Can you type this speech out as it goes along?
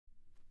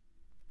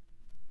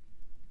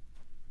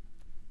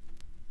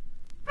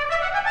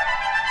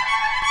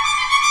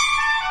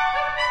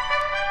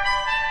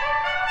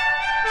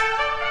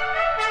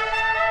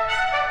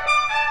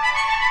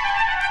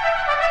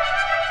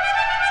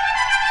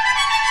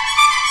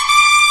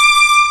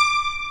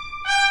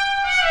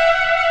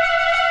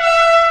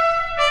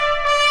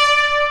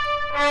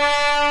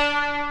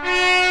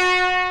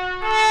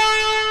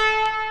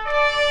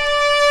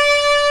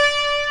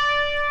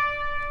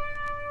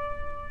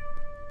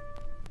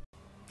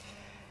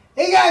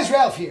Hey guys,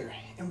 Ralph here,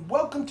 and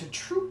welcome to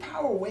True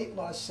Power Weight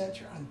Loss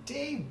Center on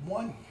day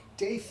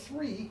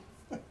 3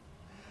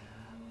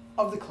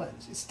 of the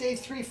cleanse. It's day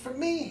 3 for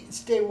me,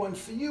 it's day 1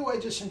 for you. I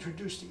just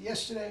introduced it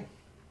yesterday.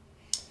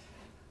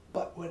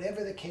 But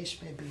whatever the case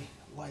may be,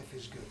 life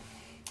is good.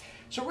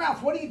 So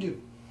Ralph, what do you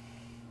do?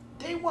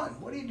 Day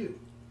 1, what do you do?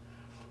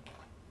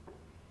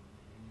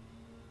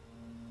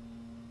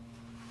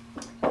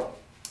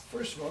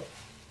 First of all,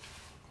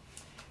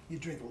 you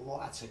drink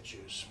lots of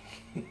juice.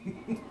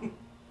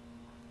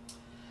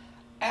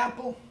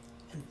 Apple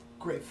and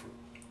grapefruit,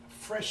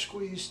 fresh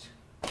squeezed,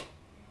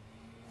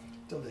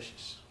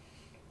 delicious.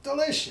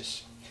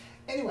 Delicious.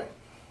 Anyway,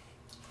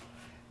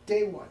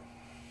 day 1.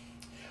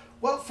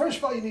 Well, first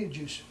of all, you need a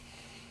juicer.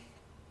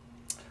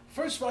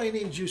 First of all, you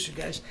need a juicer,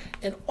 guys.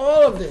 And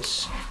all of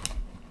this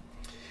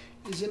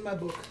is in my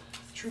book,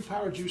 True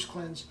Power Juice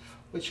Cleanse,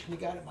 which can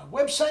be got at my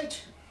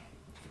website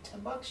for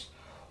 $10,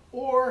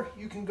 or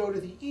you can go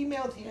to the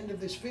email at the end of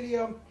this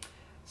video,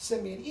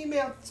 send me an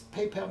email,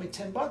 PayPal me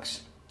 $10,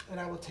 and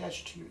I will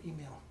attach it to your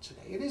email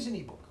today. It is an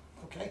ebook,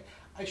 okay?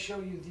 I show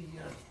you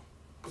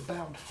the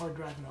bound hard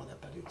drive and all that,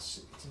 but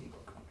it's an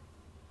ebook.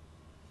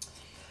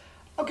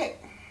 Okay.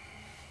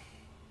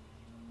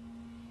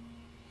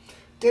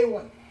 Day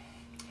 1.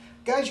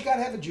 Guys, you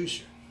gotta have a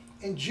juicer.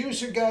 And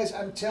juicer, guys,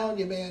 I'm telling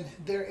you, man,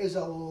 there is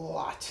a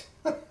lot.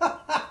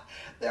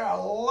 There are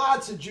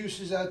lots of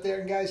juicers out there,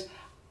 and guys,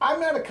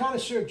 I'm not a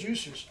connoisseur of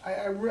juicers.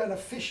 I'm an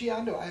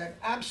aficionado. I am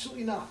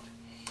absolutely not.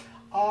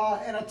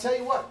 And I'll tell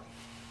you what,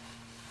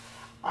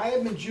 I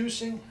have been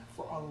juicing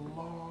for a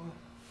long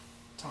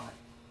time.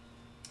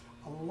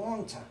 A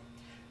long time.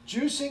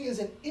 Juicing is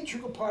an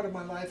integral part of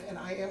my life, and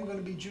I am going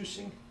to be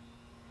juicing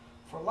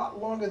for a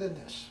lot longer than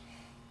this.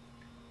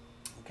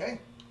 Okay?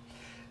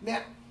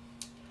 Now,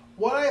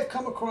 what I have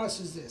come across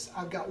is this.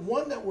 I've got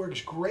one that works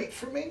great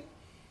for me,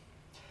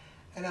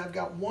 and I've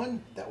got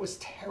one that was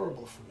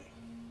terrible for me.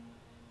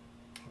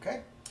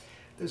 Okay?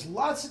 There's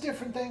lots of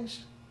different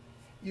things.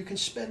 You can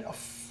spend a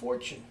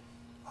fortune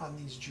on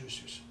these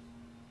juicers.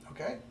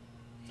 Okay?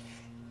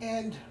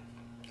 And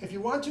if you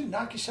want to,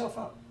 knock yourself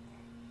out.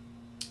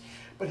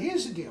 But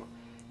here's the deal.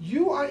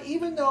 You are,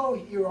 even though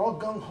you're all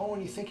gung-ho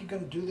and you think you're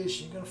going to do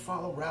this, you're going to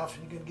follow Ralph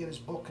and you're going to get his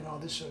book and all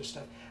this sort of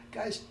stuff.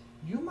 Guys,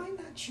 you might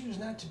not choose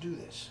not to do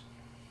this.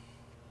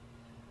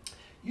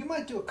 You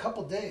might do a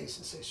couple days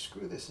and say,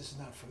 screw this is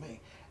not for me.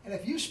 And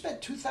if you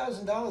spent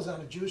 $2,000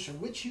 on a juicer,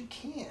 which you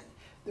can,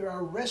 there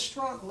are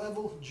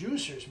restaurant-level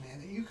juicers,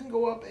 man, that you can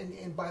go up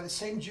and buy the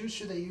same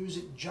juicer they use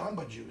at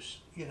Jamba Juice,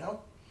 you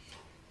know?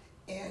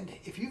 And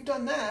if you've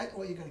done that,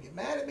 well, you're going to get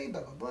mad at me,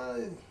 blah, blah, blah.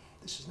 And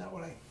this is not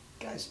what I...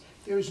 Guys,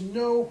 there's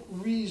no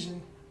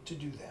reason to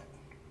do that.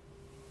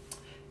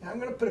 Now, I'm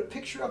going to put a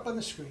picture up on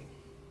the screen.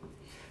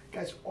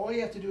 Guys, all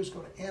you have to do is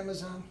go to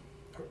Amazon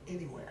or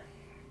anywhere.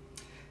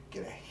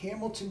 Get a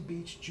Hamilton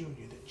Beach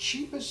Junior. The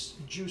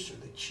cheapest juicer,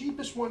 the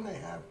cheapest one they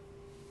have,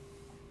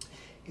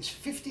 is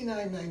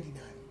 $59.99.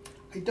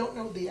 I don't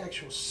know the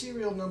actual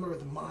serial number of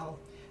the model.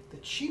 The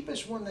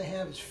cheapest one they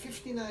have is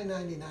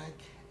 $59.99,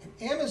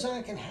 and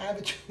Amazon can have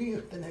it to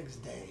you the next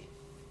day.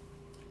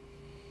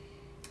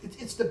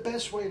 It's the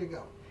best way to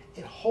go.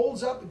 It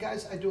holds up.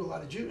 Guys, I do a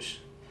lot of juice.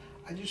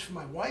 I juice for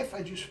my wife.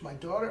 I juice for my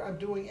daughter. I'm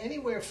doing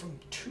anywhere from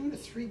 2 to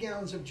 3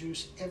 gallons of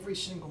juice every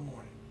single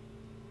morning.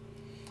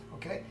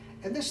 Okay?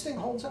 And this thing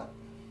holds up.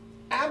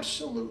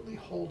 Absolutely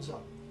holds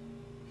up.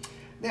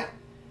 Now,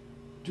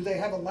 do they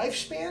have a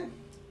lifespan?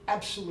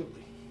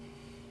 Absolutely.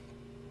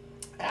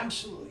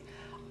 Absolutely.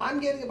 I'm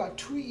getting about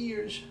 2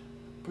 years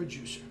per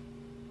juicer.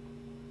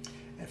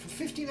 And for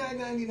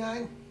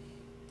 $59.99,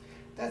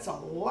 that's a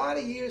lot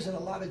of years and a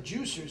lot of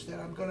juicers that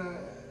I'm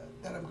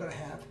gonna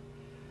have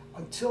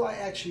until I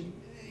actually,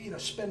 you know,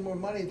 spend more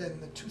money than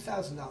the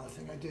 $2,000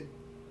 thing I did.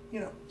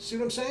 You know, see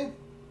what I'm saying?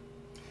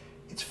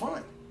 It's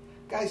fine.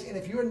 Guys, and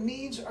if your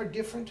needs are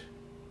different,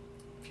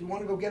 if you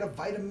want to go get a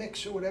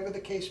Vitamix or whatever the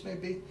case may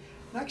be,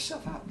 knock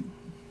yourself out.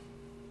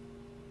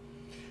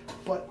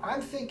 But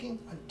I'm thinking,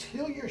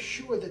 until you're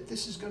sure that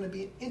this is going to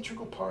be an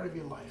integral part of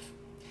your life,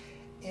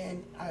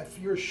 and if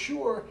you're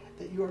sure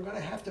that you are going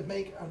to have to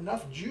make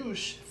enough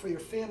juice for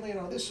your family and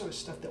all this sort of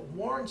stuff that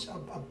warrants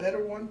a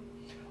better one,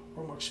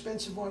 or a more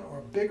expensive one, or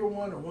a bigger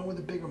one, or one with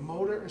a bigger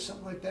motor or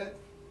something like that,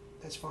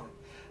 that's fine.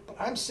 But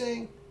I'm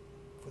saying,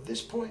 for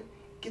this point,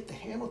 get the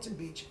Hamilton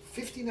Beach,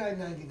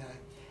 $59.99,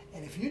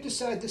 and if you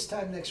decide this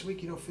time next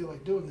week you don't feel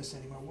like doing this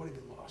anymore, what have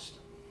you lost?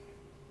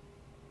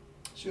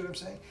 See what I'm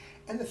saying?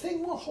 And the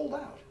thing will hold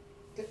out.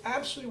 It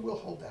absolutely will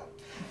hold out.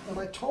 And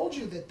I told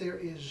you that there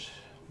is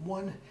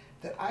one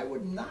that I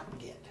would not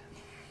get.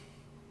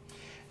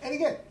 And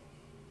again,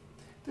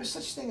 there's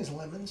such thing as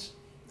lemons.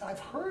 I've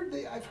heard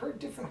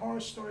different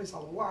horror stories a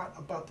lot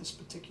about this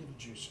particular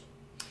juicer.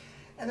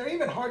 And they're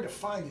even hard to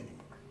find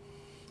anymore.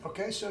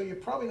 Okay, so you're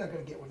probably not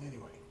going to get one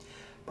anyway.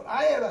 But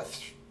I had I'm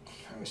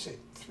going to say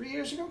 3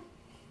 years ago,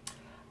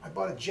 I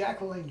bought a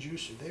Jack LaLanne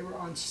juicer. They were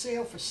on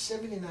sale for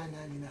 $79.99.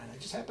 I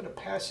just happened to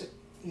pass it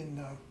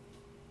in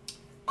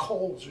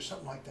Kohl's or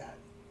something like that.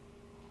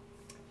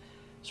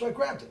 So I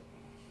grabbed it,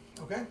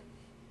 okay?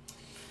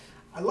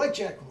 I like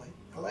Jack LaLanne.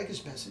 I like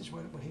his message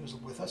when he was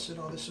with us and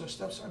all this sort of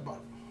stuff, so I bought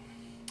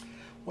it.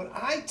 When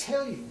I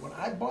tell you, when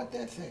I bought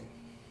that thing,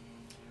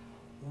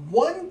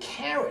 1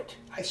 carat,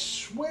 I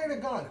swear to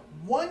God,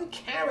 1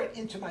 carat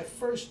into my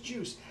first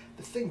juice,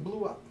 the thing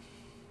blew up.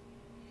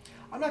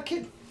 I'm not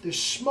kidding.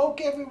 There's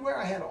smoke everywhere.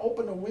 I had to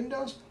open the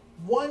windows.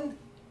 1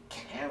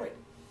 carat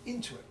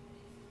into it.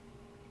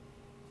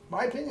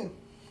 My opinion.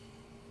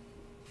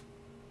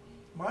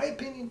 My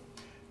opinion,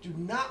 do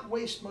not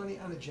waste money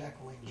on a Jack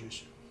LaLanne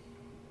juicer.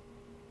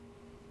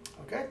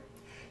 Okay?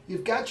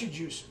 You've got your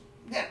juicer.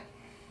 Now,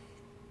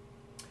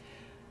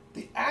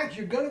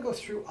 you're going to go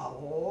through a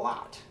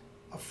lot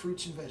of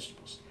fruits and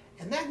vegetables.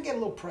 And that can get a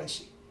little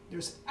pricey.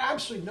 There's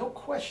absolutely no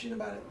question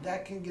about it.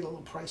 That can get a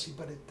little pricey,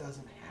 but it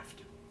doesn't have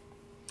to.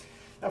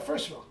 Now,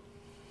 first of all,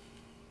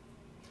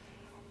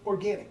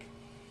 organic.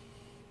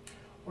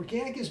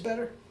 Organic is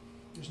better.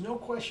 There's no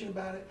question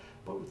about it.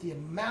 But with the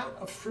amount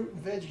of fruit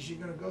and veggies you're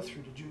going to go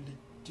through to do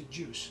the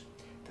juice,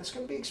 that's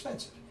going to be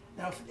expensive.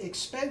 Now, if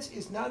expense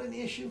is not an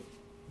issue,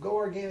 go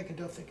organic and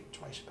don't think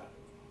twice about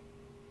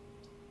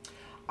it.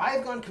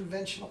 I've gone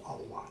conventional a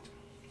lot.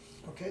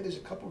 Okay, there's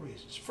a couple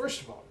reasons.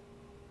 First of all,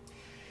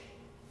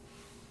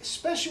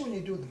 especially when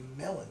you do the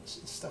melons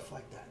and stuff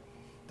like that,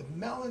 the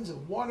melons, the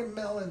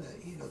watermelon,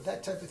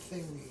 that type of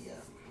thing,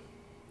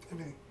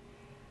 everything,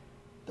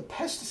 the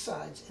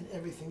pesticides and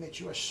everything that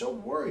you are so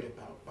worried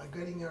about by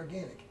getting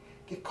organic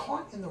get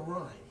caught in the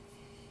rind.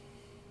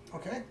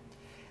 Okay, and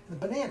the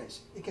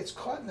bananas, it gets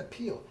caught in the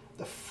peel.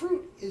 The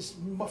fruit is,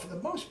 for the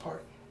most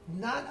part,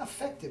 not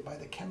affected by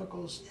the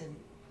chemicals and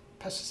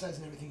pesticides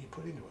and everything you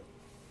put into it.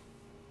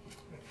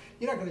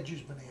 You're not going to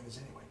juice bananas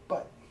anyway,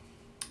 but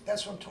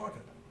that's what I'm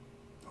talking about.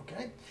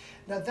 Okay?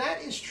 Now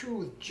that is true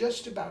with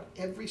just about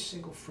every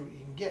single fruit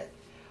you can get.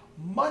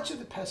 Much of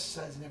the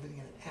pesticides and everything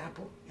in an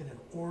apple, in an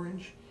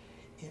orange,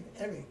 in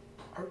everything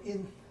are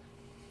in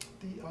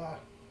the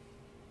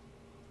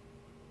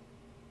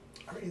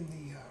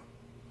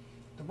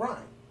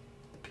rind,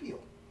 the peel.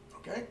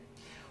 Okay?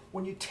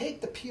 When you take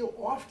the peel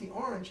off the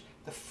orange,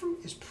 the fruit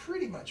is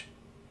pretty much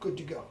good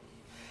to go.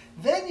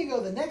 Then you go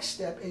the next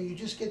step and you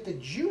just get the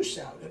juice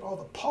out and all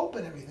the pulp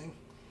and everything.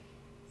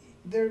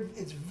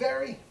 It's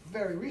very,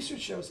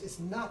 research shows it's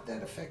not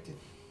that affected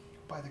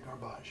by the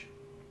garbage.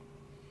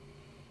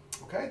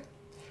 Okay?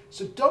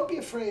 So don't be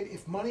afraid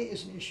if money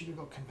is an issue to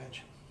go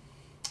conventional.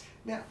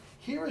 Now,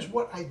 here is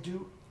what I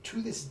do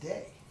to this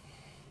day.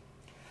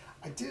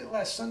 I did it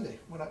last Sunday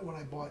when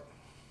I bought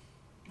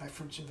my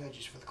fruits and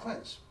veggies for the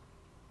cleanse.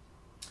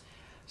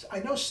 So I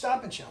know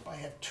Stop and Shop. I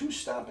have 2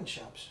 Stop and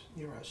Shops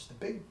near us, the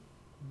big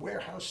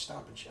warehouse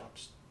Stop and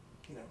Shops.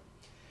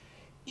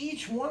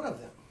 Each one of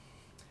them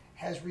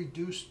has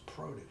reduced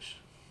produce.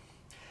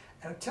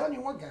 And I'm telling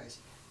you what, guys,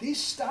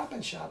 these Stop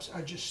and Shops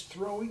are just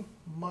throwing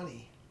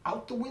money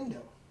out the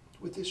window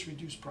with this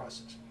reduced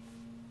process.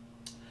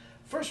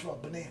 First of all,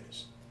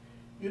 bananas.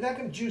 You're not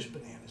going to juice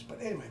bananas,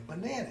 but anyway,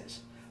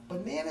 bananas.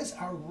 Bananas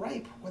are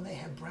ripe when they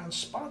have brown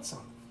spots on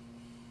them.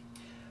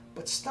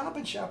 But Stop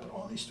and Shop and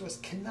all these stores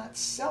cannot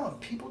sell them.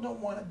 People don't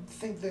want to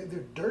think that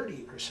they're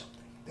dirty or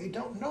something. They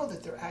don't know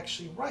that they're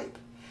actually ripe.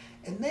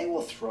 And they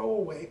will throw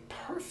away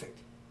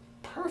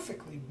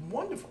perfectly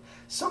wonderful.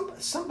 Some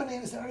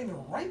bananas that aren't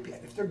even ripe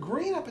yet. If they're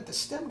green up at the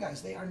stem,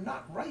 guys, they are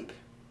not ripe.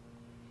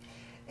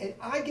 And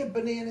I get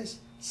bananas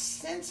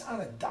cents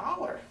on a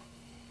dollar.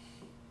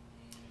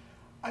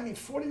 I mean,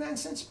 49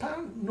 cents a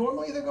pound,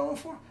 normally they're going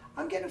for.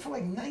 I'm getting it for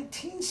like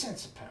 19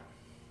 cents a pound.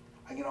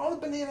 I get all the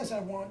bananas I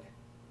want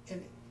in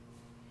it.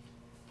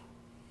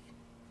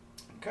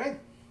 Okay?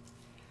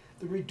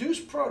 The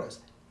reduced produce.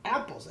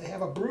 Apples, they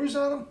have a bruise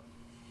on them.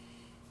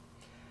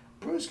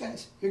 Bruise,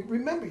 guys,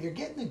 remember, you're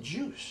getting the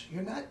juice.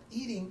 You're not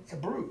eating a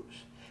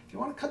bruise. If you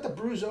want to cut the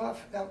bruise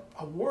off,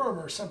 a worm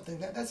or something,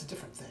 that's a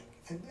different thing.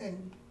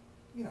 And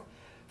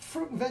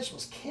fruit and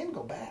vegetables can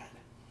go bad.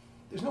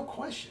 There's no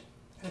question.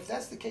 And if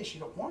that's the case, you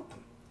don't want them.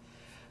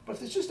 But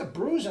if it's just a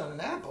bruise on an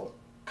apple,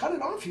 cut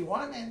it off if you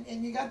want,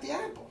 and you got the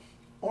apple.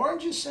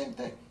 Oranges, same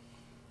thing.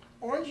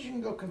 Oranges, you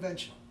can go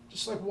conventional,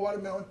 just like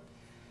watermelon.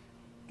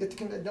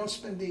 Don't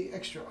spend the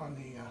extra on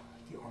the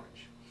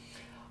orange.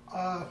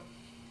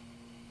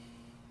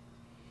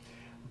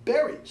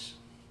 Berries.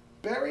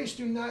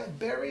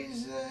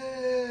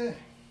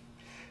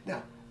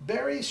 Now,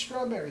 berries,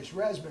 strawberries,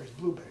 raspberries,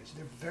 blueberries,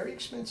 they're very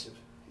expensive.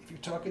 If you're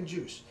talking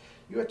juice,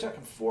 you are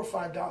talking $4 or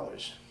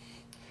 $5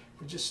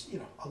 for just,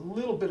 a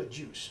little bit of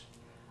juice.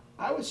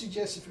 I would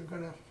suggest if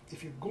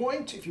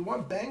you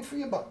want bang for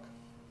your buck,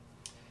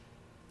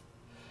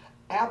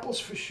 apples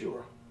for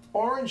sure,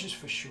 oranges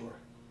for sure,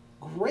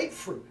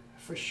 grapefruit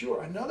for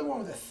sure. Another one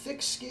with a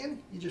thick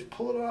skin, you just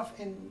pull it off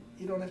and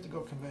you don't have to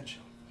go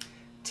conventional.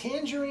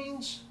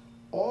 Tangerines,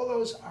 all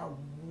those are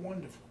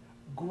wonderful.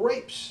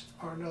 Grapes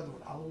are another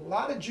one. A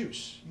lot of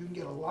juice. You can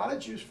get a lot of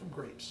juice from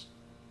grapes.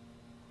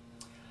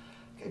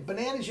 Okay,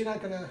 bananas, you're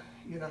not gonna.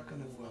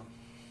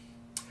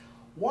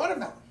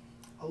 Watermelon,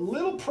 a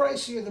little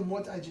pricier than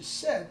what I just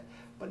said,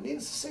 but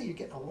needless to say, you're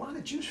getting a lot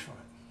of juice from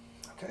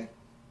it. Okay.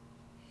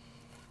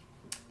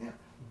 Yeah.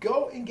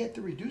 Go and get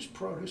the reduced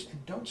produce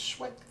and don't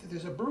sweat that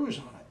there's a bruise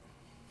on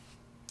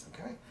it,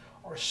 okay?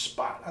 Or a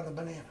spot on the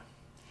banana.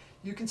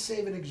 You can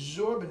save an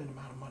exorbitant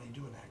amount of money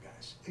doing that,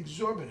 guys.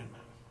 Exorbitant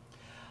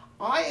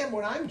amount.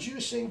 When I'm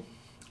juicing,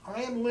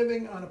 I am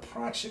living on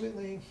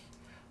approximately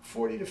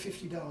 $40 to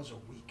 $50 a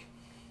week,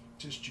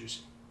 just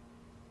juicing.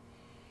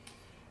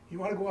 You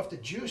want to go off the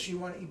juice, you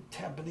want to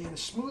have banana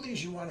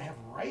smoothies, you want to have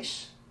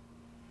rice.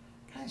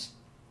 Guys,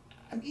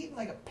 I'm eating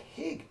like a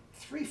pig,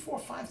 3,000,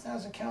 4,000,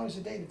 5,000 calories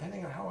a day,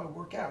 depending on how I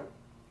work out,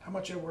 how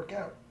much I work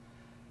out,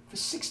 for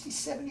 $60,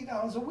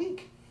 $70 a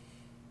week.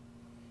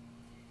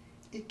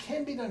 It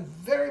can be done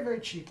very, very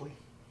cheaply.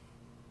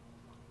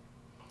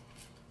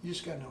 You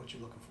just got to know what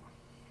you're looking for.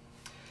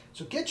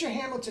 So get your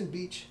Hamilton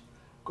Beach,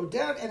 go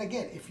down, and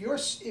again, if your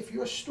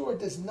store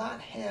does not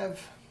have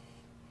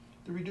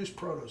the reduced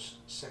produce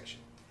section,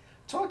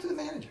 talk to the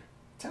manager.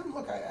 Tell them,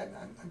 look,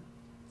 I'm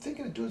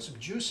thinking of doing some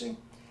juicing.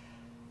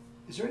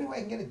 Is there any way I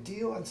can get a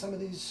deal on some of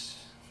these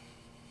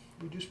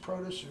reduced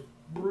produce or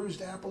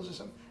bruised apples or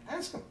something?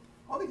 Ask them.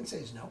 All they can say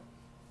is no.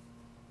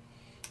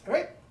 All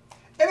right?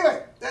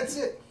 Anyway, that's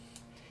it.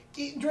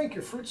 Eat and drink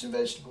your fruits and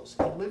vegetables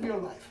and live your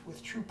life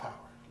with true power.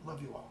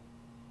 Love you all.